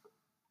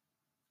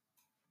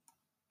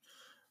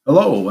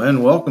Hello,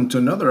 and welcome to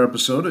another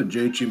episode of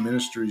JHE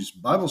Ministries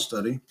Bible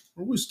Study,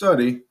 where we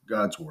study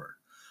God's Word.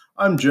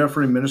 I'm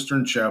Jeffrey, Minister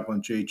and Chaplain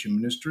at JHE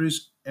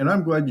Ministries, and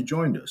I'm glad you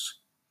joined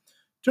us.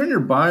 Turn your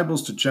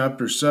Bibles to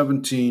chapter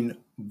 17,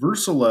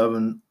 verse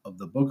 11 of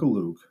the book of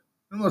Luke,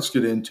 and let's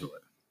get into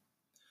it.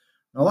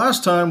 Now,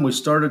 last time we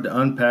started to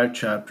unpack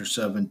chapter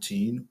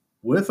 17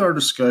 with our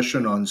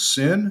discussion on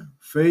sin,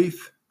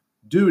 faith,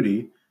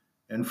 duty,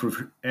 and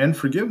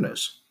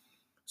forgiveness.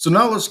 So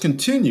now let's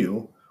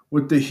continue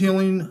with the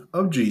healing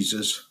of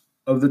Jesus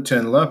of the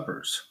 10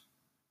 lepers.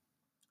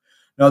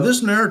 Now,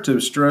 this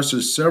narrative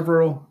stresses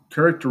several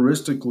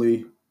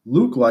characteristically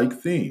Luke like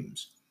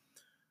themes.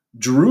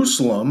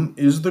 Jerusalem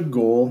is the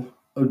goal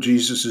of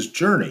Jesus'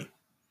 journey.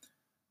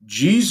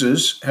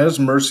 Jesus has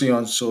mercy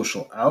on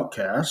social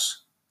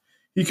outcasts.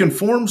 He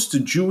conforms to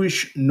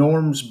Jewish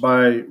norms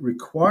by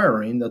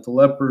requiring that the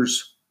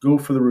lepers go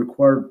for the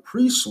required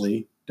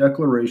priestly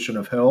declaration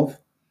of health.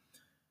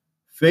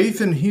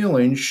 Faith and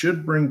healing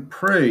should bring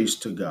praise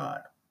to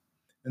God,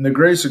 and the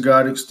grace of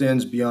God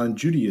extends beyond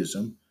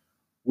Judaism,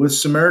 with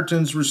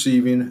Samaritans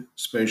receiving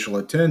special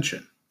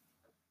attention.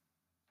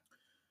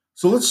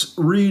 So let's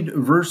read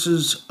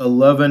verses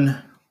 11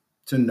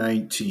 to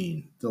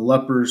 19, the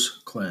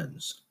lepers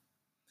cleansed.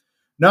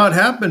 Now it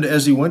happened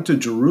as he went to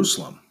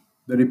Jerusalem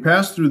that he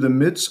passed through the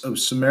midst of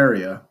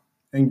Samaria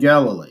and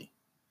Galilee.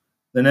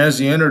 Then as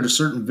he entered a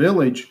certain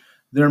village,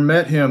 there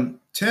met him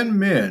 10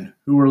 men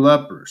who were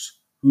lepers,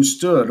 who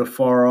stood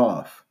afar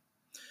off.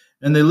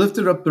 And they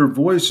lifted up their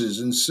voices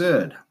and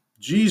said,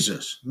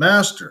 Jesus,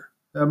 Master,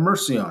 have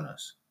mercy on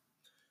us.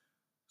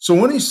 So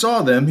when he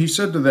saw them, he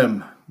said to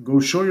them, Go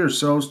show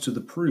yourselves to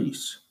the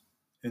priests.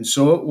 And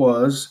so it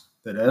was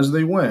that as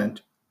they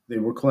went, they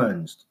were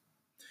cleansed.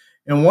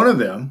 And one of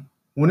them,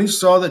 when he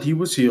saw that he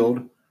was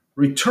healed,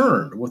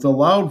 returned with a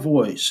loud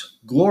voice,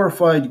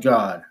 glorified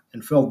God,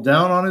 and fell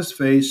down on his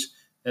face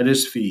at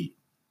his feet,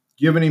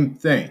 giving him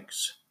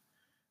thanks.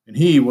 And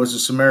he was a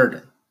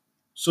Samaritan.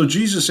 So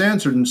Jesus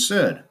answered and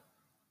said,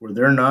 Were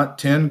there not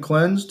 10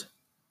 cleansed?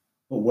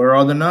 But where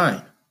are the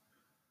 9?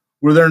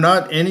 Were there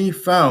not any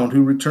found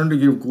who returned to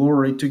give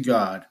glory to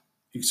God,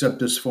 except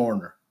this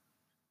foreigner?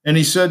 And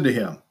he said to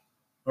him,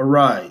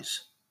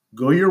 Arise,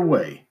 go your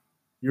way.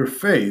 Your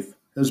faith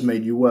has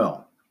made you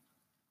well.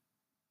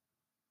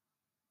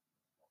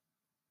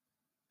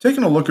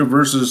 Taking a look at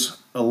verses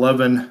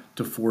 11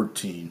 to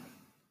 14.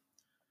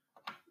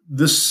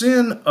 The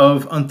sin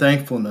of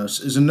unthankfulness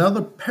is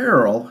another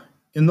peril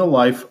in the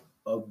life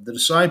of the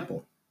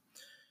disciple.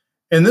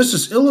 And this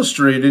is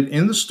illustrated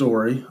in the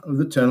story of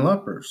the 10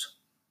 lepers.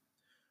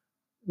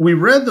 We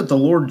read that the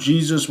Lord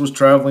Jesus was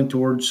traveling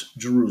towards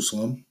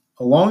Jerusalem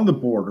along the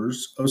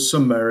borders of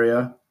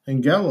Samaria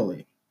and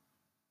Galilee.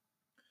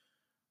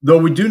 Though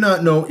we do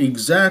not know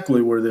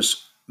exactly where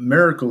this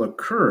miracle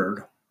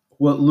occurred,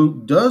 what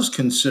Luke does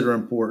consider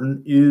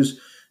important is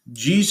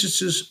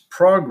Jesus'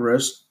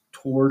 progress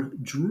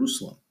toward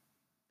Jerusalem.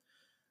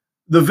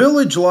 The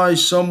village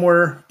lies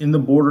somewhere in the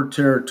border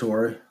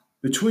territory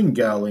between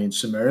Galilee and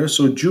Samaria,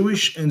 so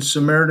Jewish and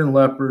Samaritan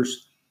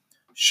lepers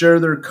share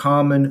their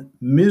common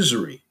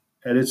misery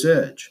at its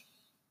edge.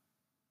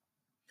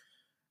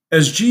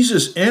 As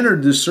Jesus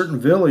entered this certain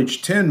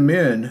village, 10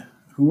 men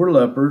who were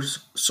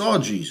lepers saw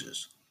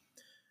Jesus.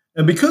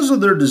 And because of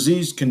their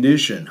diseased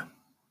condition,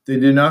 they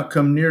did not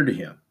come near to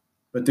him,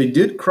 but they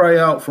did cry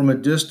out from a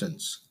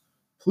distance,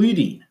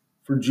 pleading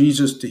for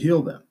Jesus to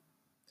heal them.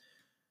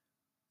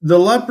 The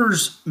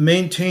lepers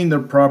maintained their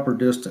proper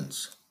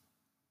distance.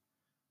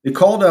 They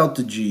called out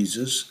to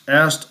Jesus,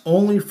 asked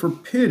only for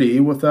pity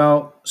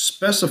without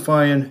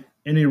specifying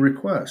any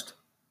request.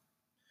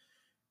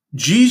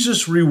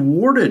 Jesus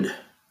rewarded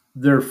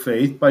their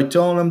faith by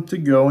telling them to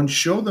go and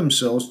show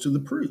themselves to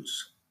the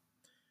priests.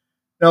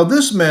 Now,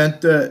 this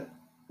meant that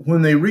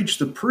when they reached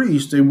the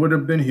priest, they would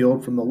have been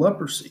healed from the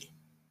leprosy.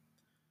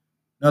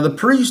 Now, the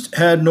priest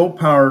had no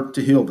power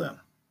to heal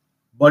them,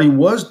 but he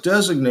was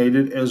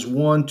designated as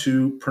one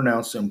to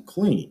pronounce them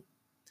clean.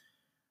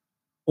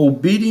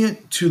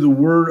 Obedient to the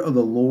word of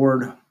the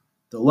Lord,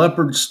 the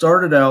lepers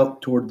started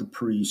out toward the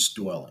priest's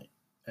dwelling.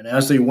 And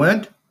as they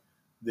went,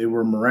 they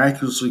were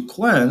miraculously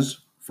cleansed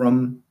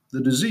from the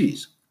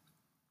disease.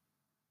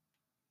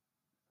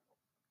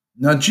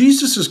 Now,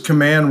 Jesus'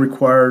 command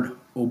required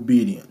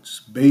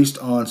obedience based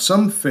on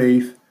some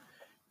faith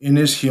in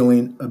his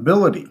healing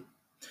ability.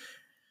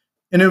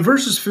 And in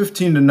verses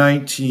 15 to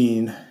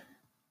 19,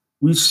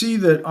 we see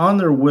that on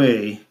their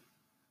way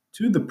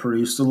to the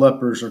priest, the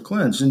lepers are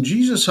cleansed. And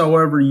Jesus,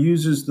 however,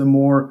 uses the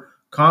more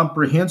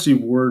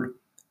comprehensive word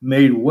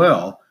made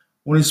well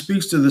when he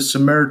speaks to the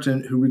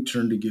Samaritan who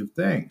returned to give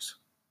thanks.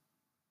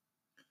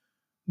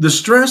 The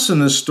stress in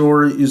this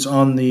story is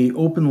on the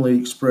openly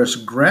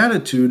expressed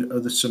gratitude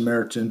of the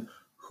Samaritan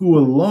who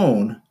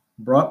alone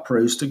brought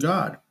praise to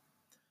God.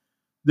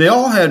 They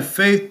all had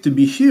faith to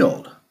be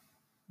healed,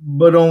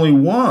 but only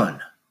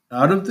one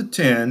out of the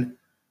 10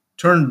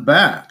 turned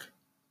back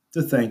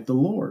to thank the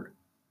Lord.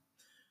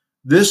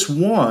 This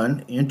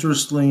one,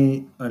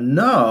 interestingly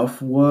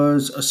enough,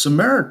 was a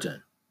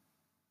Samaritan.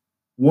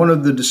 one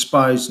of the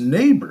despised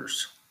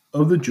neighbors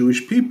of the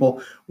Jewish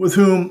people with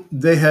whom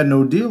they had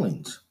no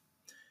dealings.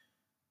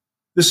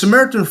 The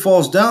Samaritan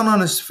falls down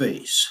on his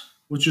face,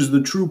 which is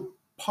the true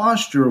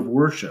posture of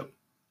worship,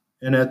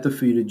 and at the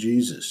feet of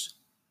Jesus,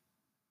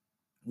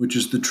 which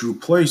is the true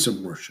place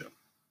of worship.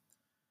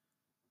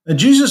 And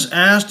Jesus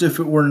asked if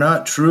it were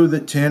not true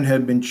that 10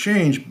 had been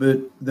changed, but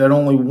that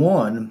only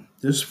one,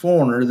 this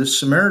foreigner, this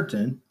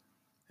Samaritan,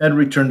 had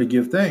returned to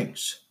give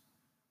thanks.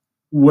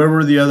 Where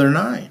were the other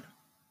 9?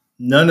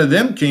 None of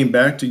them came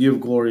back to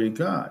give glory to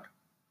God.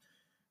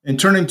 And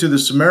turning to the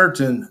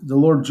Samaritan, the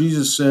Lord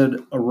Jesus said,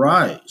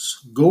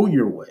 "Arise, go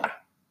your way.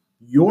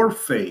 Your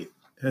faith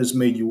has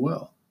made you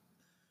well."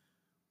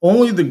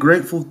 Only the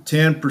grateful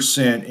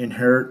 10%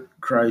 inherit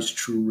Christ's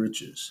true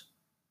riches.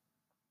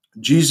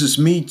 Jesus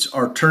meets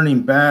our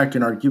turning back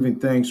and our giving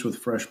thanks with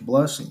fresh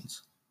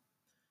blessings.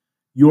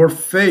 Your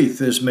faith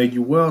has made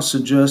you well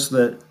suggests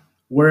that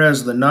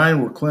whereas the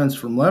 9 were cleansed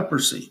from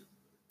leprosy,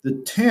 the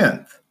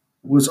 10th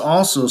was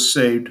also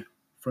saved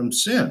from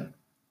sin.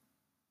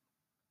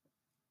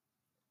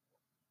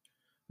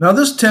 Now,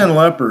 this 10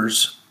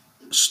 lepers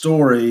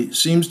story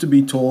seems to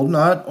be told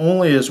not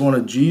only as one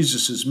of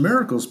Jesus'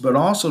 miracles, but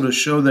also to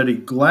show that he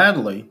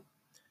gladly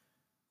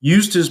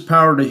used his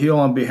power to heal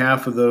on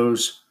behalf of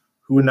those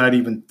who would not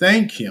even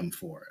thank him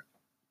for it.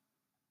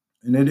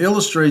 And it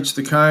illustrates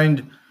the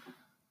kind,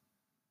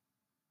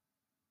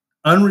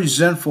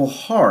 unresentful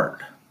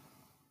heart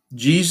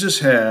Jesus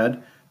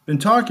had been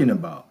talking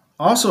about.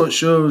 Also, it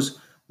shows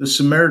the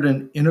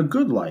Samaritan in a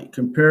good light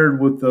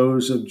compared with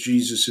those of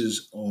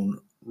Jesus' own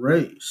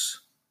race.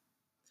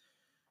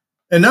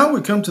 And now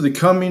we come to the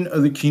coming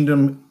of the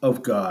kingdom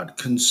of God,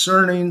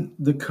 concerning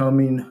the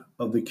coming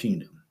of the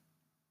kingdom.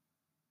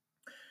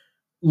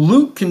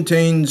 Luke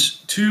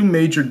contains 2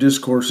 major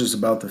discourses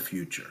about the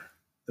future,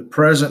 the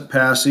present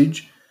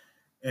passage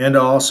and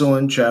also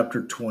in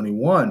chapter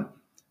 21.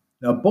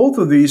 Now, both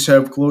of these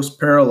have close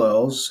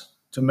parallels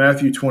to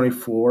Matthew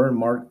 24 and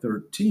Mark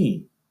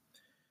 13.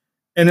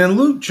 And in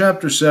Luke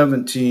chapter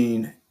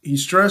 17, he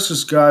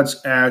stresses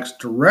God's acts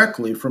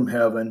directly from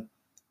heaven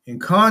in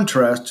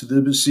contrast to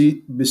the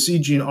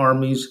besieging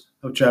armies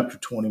of chapter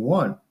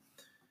 21.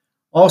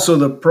 Also,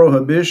 the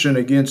prohibition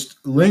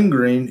against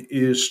lingering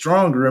is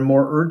stronger and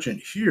more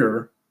urgent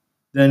here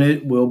than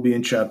it will be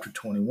in chapter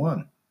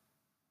 21.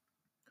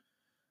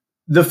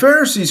 The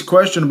Pharisees'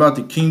 question about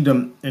the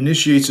kingdom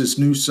initiates this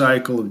new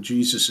cycle of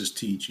Jesus'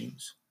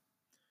 teachings.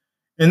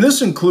 And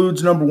this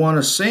includes, number 1,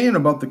 a saying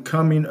about the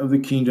coming of the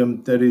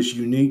kingdom that is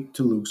unique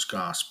to Luke's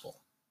gospel.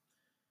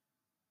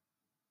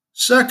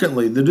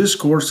 Secondly, the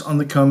discourse on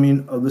the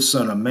coming of the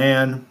Son of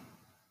Man.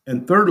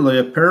 And thirdly,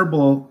 a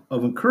parable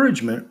of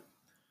encouragement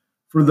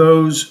for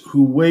those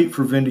who wait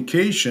for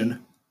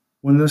vindication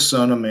when the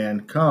Son of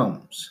Man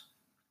comes.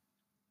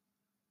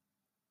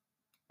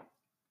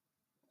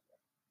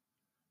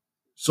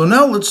 So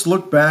now let's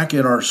look back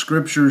at our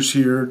scriptures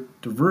here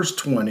to verse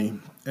 20,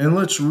 and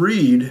let's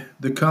read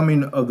the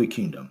coming of the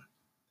kingdom.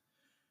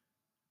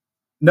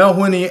 Now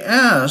when he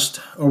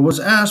was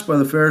asked by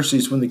the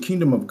Pharisees when the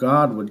kingdom of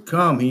God would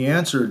come, he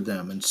answered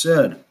them and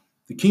said,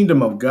 "The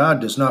kingdom of God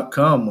does not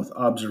come with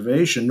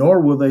observation, nor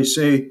will they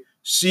say,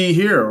 'See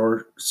here,'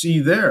 or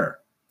 'See there.'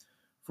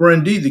 For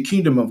indeed the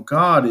kingdom of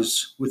God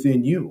is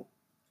within you."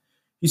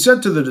 He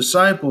said to the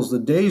disciples, "The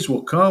days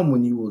will come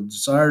when you will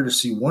desire to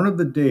see one of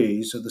the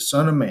days of the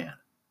Son of Man,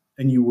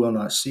 and you will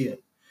not see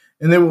it.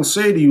 And they will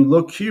say to you,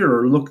 'Look here,'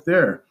 or 'Look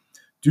there.'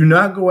 Do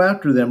not go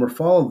after them or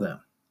follow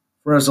them.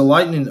 For as the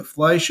lightning that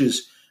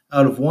flashes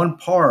out of one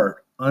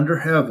part under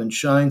heaven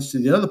shines to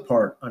the other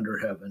part under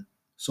heaven,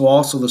 so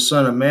also the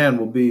Son of Man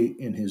will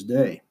be in his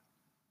day.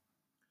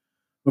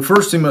 But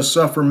first he must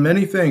suffer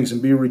many things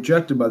and be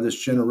rejected by this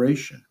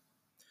generation.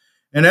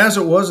 And as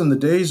it was in the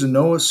days of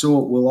Noah,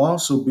 so it will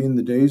also be in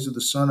the days of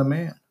the Son of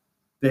Man.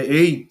 They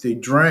ate, they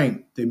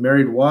drank, they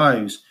married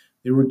wives,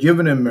 they were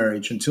given in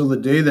marriage until the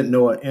day that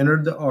Noah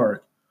entered the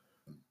ark,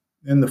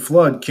 and the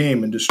flood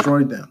came and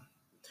destroyed them.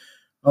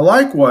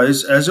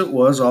 Likewise, as it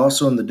was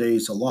also in the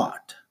days of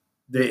Lot.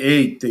 They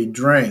ate, they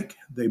drank,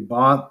 they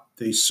bought,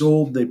 they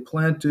sold, they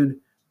planted,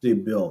 they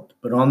built.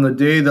 But on the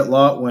day that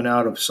Lot went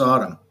out of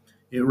Sodom,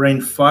 it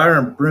rained fire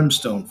and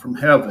brimstone from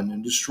heaven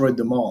and destroyed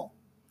them all.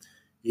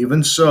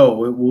 Even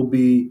so, it will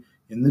be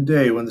in the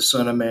day when the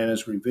Son of Man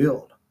is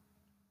revealed.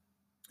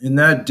 In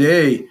that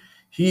day,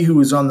 he who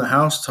is on the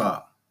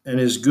housetop and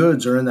his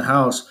goods are in the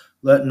house,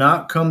 let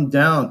not come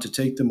down to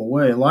take them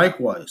away.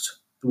 Likewise,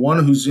 the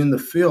one who's in the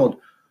field,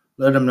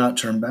 let him not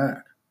turn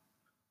back.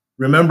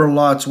 Remember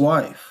Lot's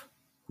wife.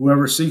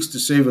 Whoever seeks to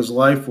save his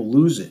life will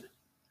lose it,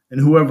 and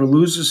whoever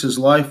loses his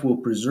life will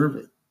preserve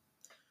it.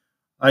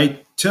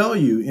 I tell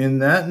you, in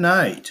that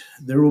night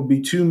there will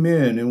be 2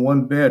 men in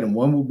one bed, and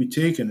one will be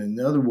taken and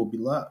the other will be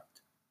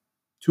left.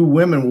 2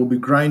 women will be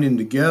grinding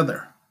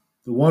together.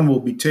 The one will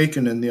be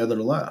taken and the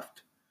other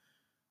left.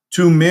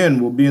 2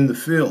 men will be in the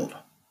field.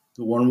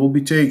 The one will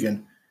be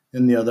taken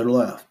and the other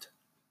left.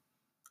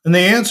 And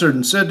they answered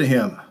and said to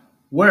him,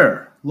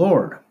 "Where,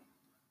 Lord?"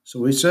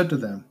 So he said to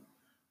them,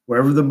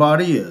 "Wherever the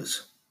body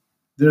is,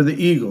 There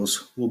the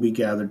eagles will be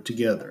gathered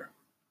together.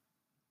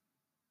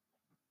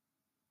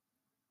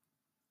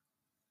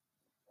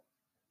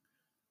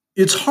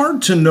 It's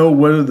hard to know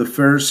whether the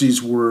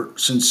Pharisees were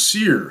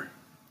sincere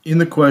in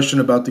the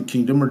question about the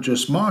kingdom or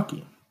just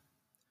mocking.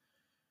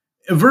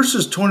 In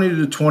verses 20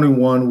 to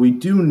 21, we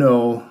do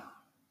know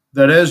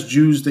that as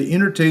Jews, they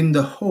entertained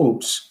the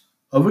hopes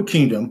of a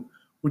kingdom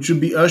which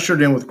would be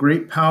ushered in with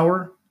great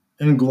power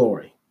and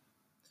glory.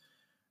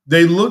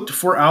 They looked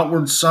for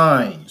outward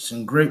signs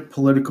and great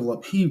political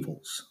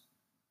upheavals.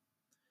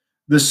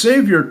 The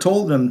Savior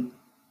told them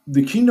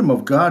the kingdom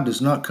of God does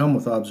not come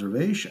with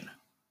observation.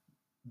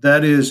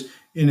 That is,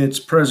 in its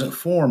present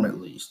form at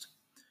least.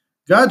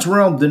 God's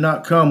realm did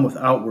not come with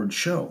outward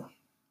show.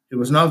 It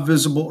was not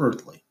visible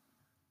earthly.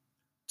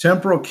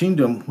 Temporal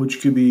kingdom which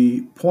could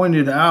be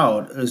pointed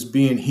out as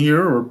being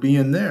here or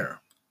being there.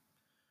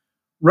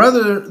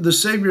 Rather, the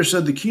Savior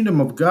said the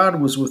kingdom of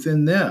God was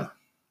within them,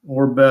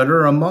 or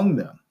better, among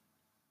them.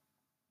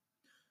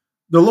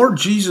 The Lord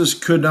Jesus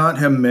could not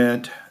have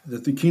meant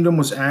that the kingdom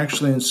was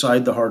actually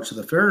inside the hearts of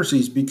the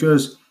Pharisees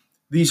because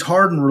these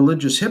hardened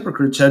religious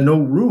hypocrites had no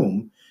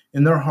room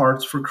in their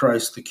hearts for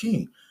Christ the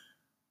King.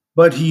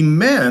 But he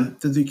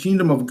meant that the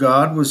kingdom of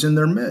God was in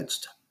their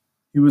midst.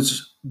 He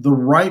was the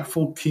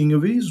rightful king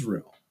of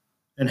Israel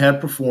and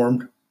had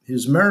performed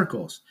his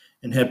miracles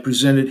and had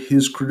presented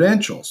his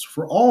credentials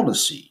for all to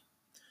see.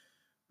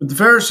 But the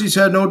Pharisees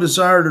had no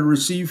desire to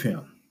receive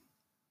him.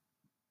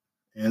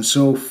 And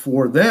so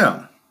for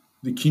them,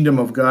 the kingdom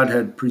of God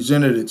had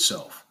presented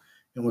itself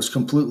and was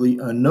completely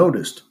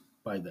unnoticed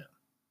by them.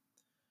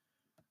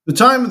 The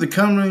time of the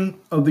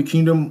coming of the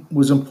kingdom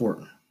was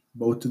important,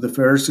 both to the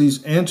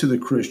Pharisees and to the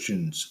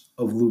Christians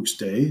of Luke's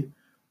day,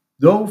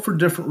 though for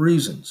different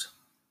reasons.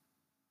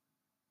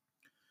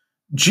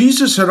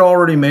 Jesus had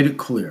already made it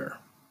clear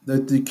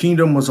that the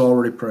kingdom was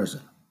already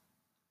present.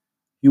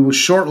 He will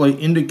shortly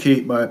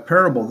indicate by a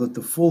parable that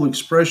the full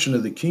expression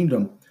of the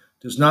kingdom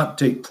does not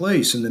take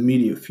place in the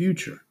immediate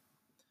future.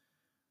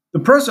 The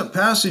present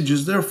passage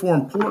is therefore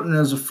important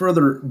as a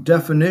further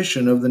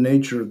definition of the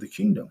nature of the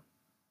kingdom.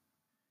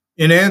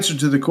 In answer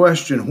to the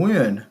question,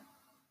 when,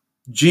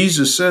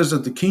 Jesus says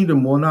that the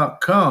kingdom will not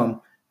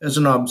come as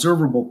an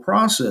observable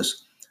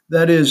process.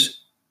 That is,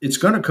 it's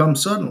going to come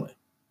suddenly.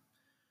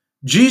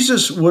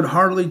 Jesus would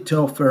hardly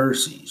tell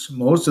Pharisees,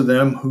 most of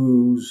them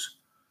who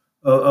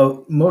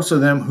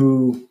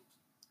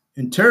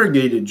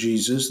interrogated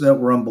Jesus that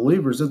were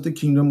unbelievers, that the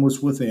kingdom was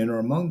within or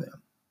among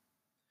them.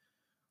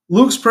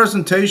 Luke's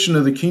presentation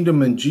of the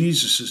kingdom in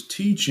Jesus'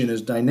 teaching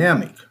is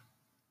dynamic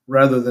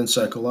rather than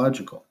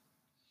psychological.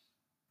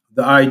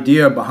 The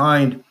idea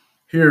behind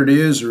here it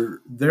is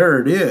or there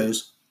it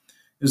is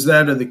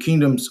that of the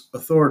kingdom's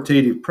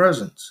authoritative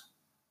presence.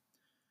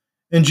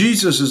 And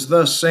Jesus is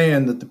thus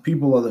saying that the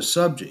people are the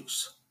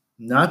subjects,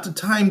 not the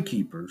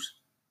timekeepers,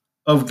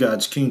 of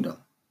God's kingdom.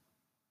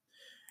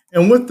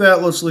 And with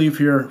that, let's leave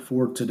here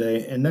for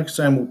today. And next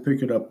time we'll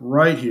pick it up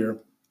right here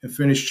and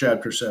finish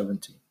chapter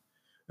 17.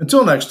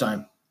 Until next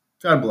time,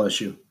 God bless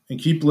you and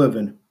keep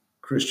living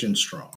Christian strong.